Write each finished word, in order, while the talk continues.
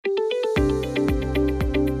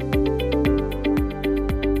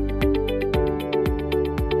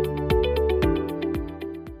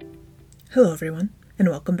Hello everyone, and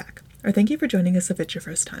welcome back, or thank you for joining us if it's your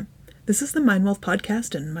first time. This is the Mind Wealth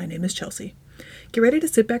Podcast, and my name is Chelsea. Get ready to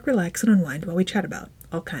sit back, relax, and unwind while we chat about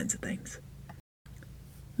all kinds of things.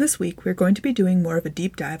 This week, we're going to be doing more of a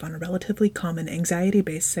deep dive on a relatively common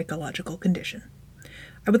anxiety-based psychological condition.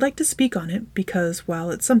 I would like to speak on it because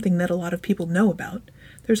while it's something that a lot of people know about,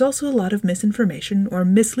 there's also a lot of misinformation or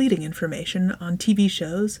misleading information on TV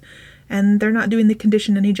shows, and they're not doing the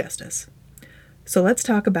condition any justice. So let's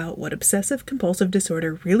talk about what obsessive compulsive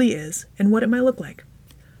disorder really is and what it might look like.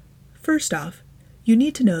 First off, you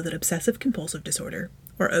need to know that obsessive compulsive disorder,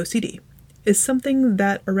 or OCD, is something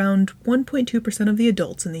that around 1.2% of the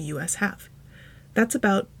adults in the US have. That's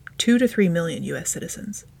about 2 to 3 million US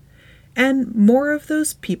citizens. And more of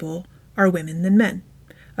those people are women than men,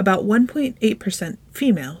 about 1.8%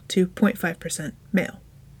 female to 0.5% male.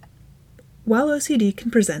 While OCD can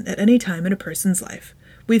present at any time in a person's life,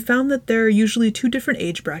 we've found that there are usually two different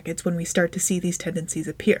age brackets when we start to see these tendencies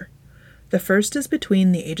appear. The first is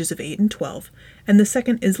between the ages of 8 and 12, and the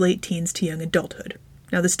second is late teens to young adulthood.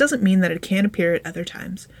 Now, this doesn't mean that it can't appear at other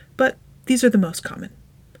times, but these are the most common.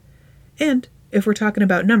 And if we're talking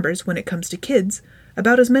about numbers when it comes to kids,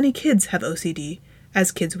 about as many kids have OCD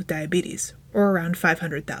as kids with diabetes, or around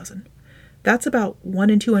 500,000. That's about 1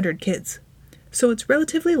 in 200 kids. So it's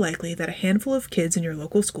relatively likely that a handful of kids in your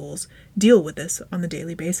local schools deal with this on a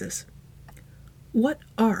daily basis. What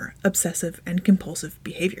are obsessive and compulsive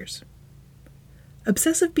behaviors?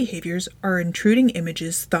 Obsessive behaviors are intruding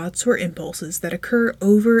images, thoughts, or impulses that occur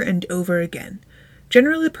over and over again.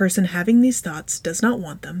 Generally, the person having these thoughts does not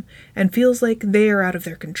want them and feels like they are out of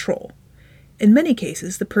their control. In many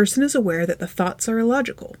cases, the person is aware that the thoughts are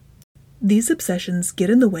illogical. These obsessions get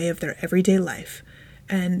in the way of their everyday life,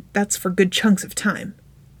 and that's for good chunks of time.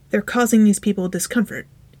 They're causing these people discomfort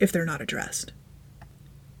if they're not addressed.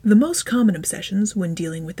 The most common obsessions when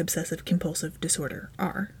dealing with obsessive-compulsive disorder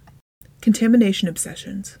are contamination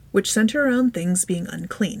obsessions, which center around things being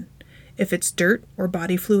unclean. If it's dirt or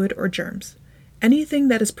body fluid or germs, anything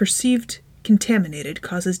that is perceived contaminated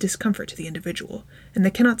causes discomfort to the individual, and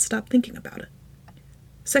they cannot stop thinking about it.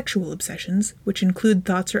 Sexual obsessions, which include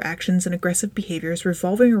thoughts or actions and aggressive behaviors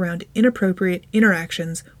revolving around inappropriate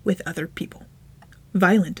interactions with other people.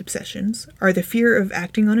 Violent obsessions are the fear of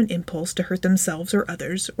acting on an impulse to hurt themselves or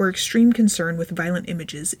others, or extreme concern with violent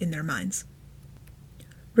images in their minds.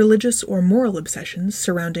 Religious or moral obsessions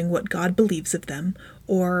surrounding what God believes of them,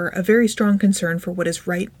 or a very strong concern for what is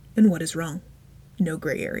right and what is wrong. No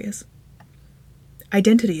gray areas.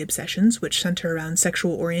 Identity obsessions, which center around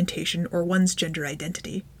sexual orientation or one's gender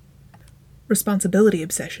identity. Responsibility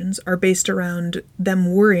obsessions are based around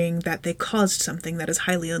them worrying that they caused something that is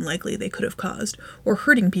highly unlikely they could have caused, or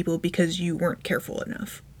hurting people because you weren't careful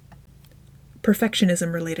enough.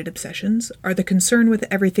 Perfectionism-related obsessions are the concern with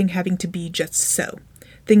everything having to be just so,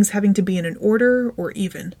 things having to be in an order or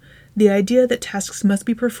even, the idea that tasks must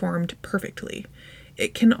be performed perfectly.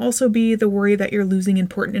 It can also be the worry that you're losing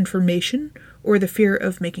important information or the fear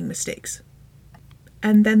of making mistakes.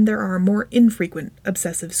 And then there are more infrequent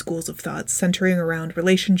obsessive schools of thought centering around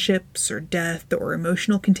relationships or death or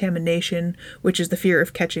emotional contamination, which is the fear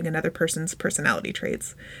of catching another person's personality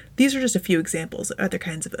traits. These are just a few examples of other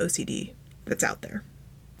kinds of OCD that's out there.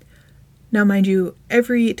 Now, mind you,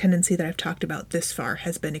 every tendency that I've talked about this far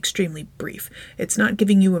has been extremely brief. It's not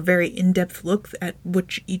giving you a very in-depth look at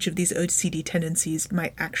which each of these OCD tendencies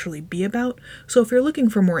might actually be about, so if you're looking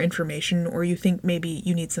for more information or you think maybe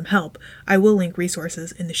you need some help, I will link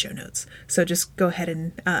resources in the show notes, so just go ahead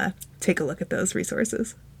and take a look at those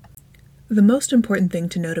resources. The most important thing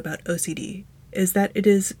to note about OCD is that it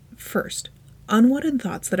is, first, unwanted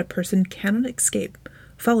thoughts that a person cannot escape,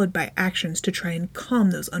 followed by actions to try and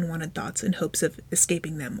calm those unwanted thoughts in hopes of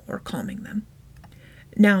escaping them or calming them.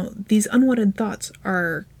 Now, these unwanted thoughts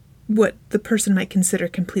are what the person might consider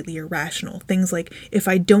completely irrational. Things like, if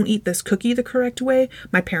I don't eat this cookie the correct way,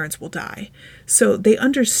 my parents will die. So they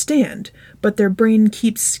understand, but their brain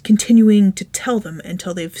keeps continuing to tell them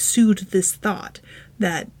until they've soothed this thought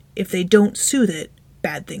that if they don't soothe it,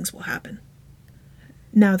 bad things will happen.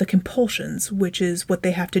 Now, the compulsions, which is what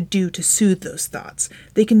they have to do to soothe those thoughts,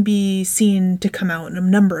 they can be seen to come out in a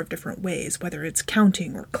number of different ways, whether it's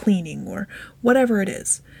counting or cleaning or whatever it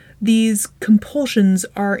is. These compulsions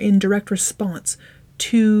are in direct response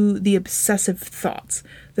to the obsessive thoughts,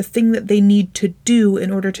 the thing that they need to do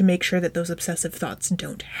in order to make sure that those obsessive thoughts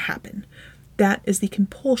don't happen. That is the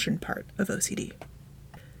compulsion part of OCD.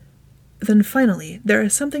 Then finally, there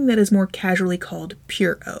is something that is more casually called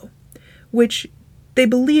pure O, which they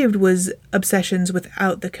believed was obsessions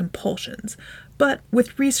without the compulsions, but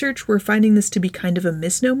with research we're finding this to be kind of a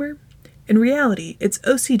misnomer. In reality, it's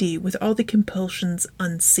OCD with all the compulsions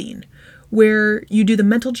unseen, where you do the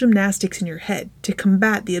mental gymnastics in your head to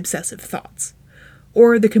combat the obsessive thoughts.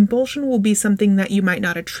 Or the compulsion will be something that you might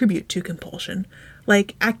not attribute to compulsion,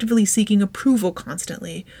 like actively seeking approval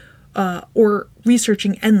constantly, or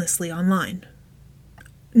researching endlessly online.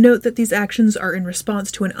 Note that these actions are in response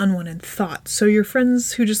to an unwanted thought, so your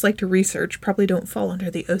friends who just like to research probably don't fall under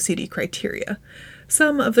the OCD criteria.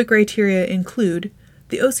 Some of the criteria include: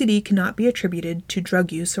 the OCD cannot be attributed to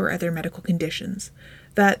drug use or other medical conditions,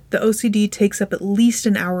 that the OCD takes up at least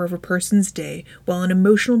an hour of a person's day while in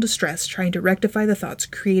emotional distress trying to rectify the thoughts,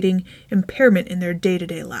 creating impairment in their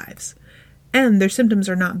day-to-day lives, and their symptoms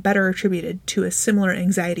are not better attributed to a similar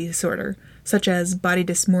anxiety disorder, such as body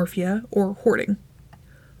dysmorphia or hoarding.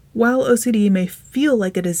 While OCD may feel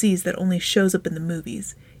like a disease that only shows up in the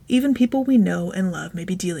movies, even people we know and love may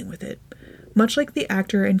be dealing with it, much like the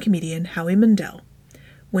actor and comedian Howie Mandel,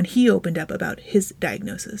 when he opened up about his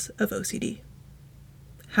diagnosis of OCD.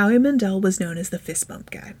 Howie Mandel was known as the fist bump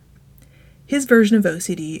guy. His version of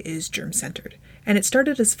OCD is germ-centered, and it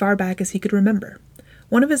started as far back as he could remember.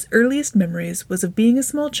 One of his earliest memories was of being a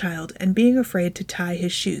small child and being afraid to tie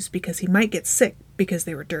his shoes because he might get sick because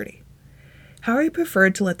they were dirty. Howie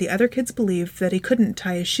preferred to let the other kids believe that he couldn't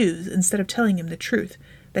tie his shoes instead of telling him the truth,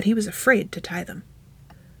 that he was afraid to tie them.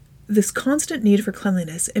 This constant need for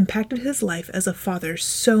cleanliness impacted his life as a father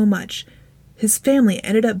so much. His family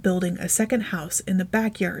ended up building a second house in the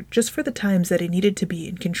backyard just for the times that he needed to be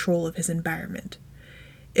in control of his environment.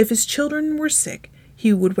 If his children were sick,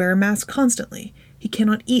 he would wear a mask constantly. He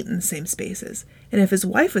cannot eat in the same spaces. And if his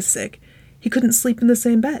wife was sick, he couldn't sleep in the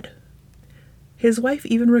same bed. His wife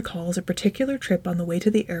even recalls a particular trip on the way to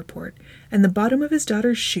the airport, and the bottom of his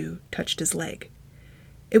daughter's shoe touched his leg.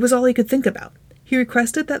 It was all he could think about. He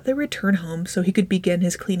requested that they return home so he could begin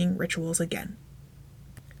his cleaning rituals again.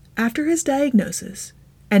 After his diagnosis,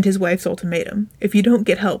 and his wife's ultimatum, if you don't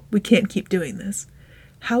get help, we can't keep doing this,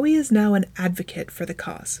 Howie is now an advocate for the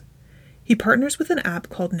cause. He partners with an app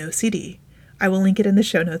called NoCD. I will link it in the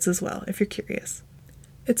show notes as well, if you're curious.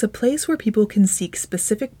 It's a place where people can seek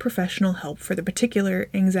specific professional help for the particular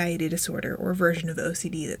anxiety disorder or version of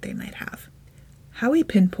OCD that they might have. Howie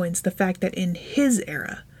pinpoints the fact that in his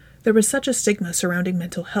era, there was such a stigma surrounding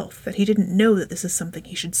mental health that he didn't know that this is something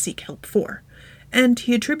he should seek help for, and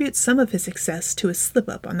he attributes some of his success to a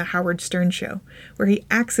slip-up on the Howard Stern show, where he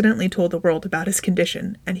accidentally told the world about his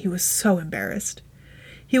condition, and he was so embarrassed.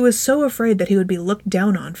 He was so afraid that he would be looked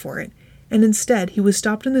down on for it, and instead he was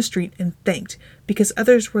stopped in the street and thanked because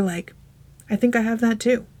others were like, I think I have that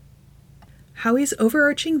too. Howie's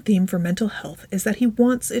overarching theme for mental health is that he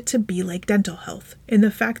wants it to be like dental health, in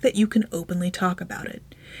the fact that you can openly talk about it.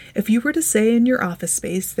 If you were to say in your office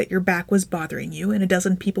space that your back was bothering you and a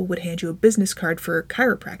dozen people would hand you a business card for a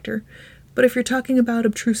chiropractor, but if you're talking about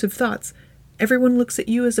obtrusive thoughts, everyone looks at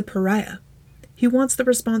you as a pariah. He wants the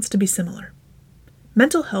response to be similar.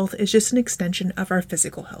 Mental health is just an extension of our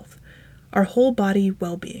physical health, our whole body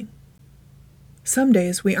well-being. Some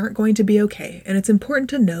days we aren't going to be okay, and it's important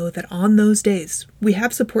to know that on those days, we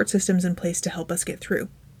have support systems in place to help us get through,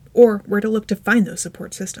 or where to look to find those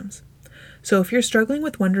support systems. So if you're struggling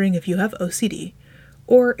with wondering if you have OCD,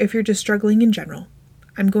 or if you're just struggling in general,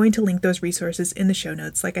 I'm going to link those resources in the show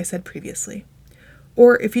notes like I said previously.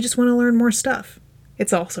 Or if you just want to learn more stuff,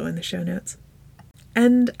 it's also in the show notes.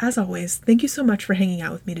 And as always, thank you so much for hanging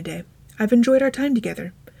out with me today. I've enjoyed our time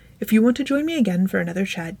together. If you want to join me again for another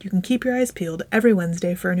chat, you can keep your eyes peeled every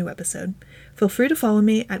Wednesday for a new episode. Feel free to follow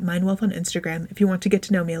me at MindWealth on Instagram if you want to get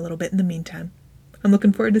to know me a little bit in the meantime. I'm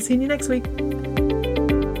looking forward to seeing you next week.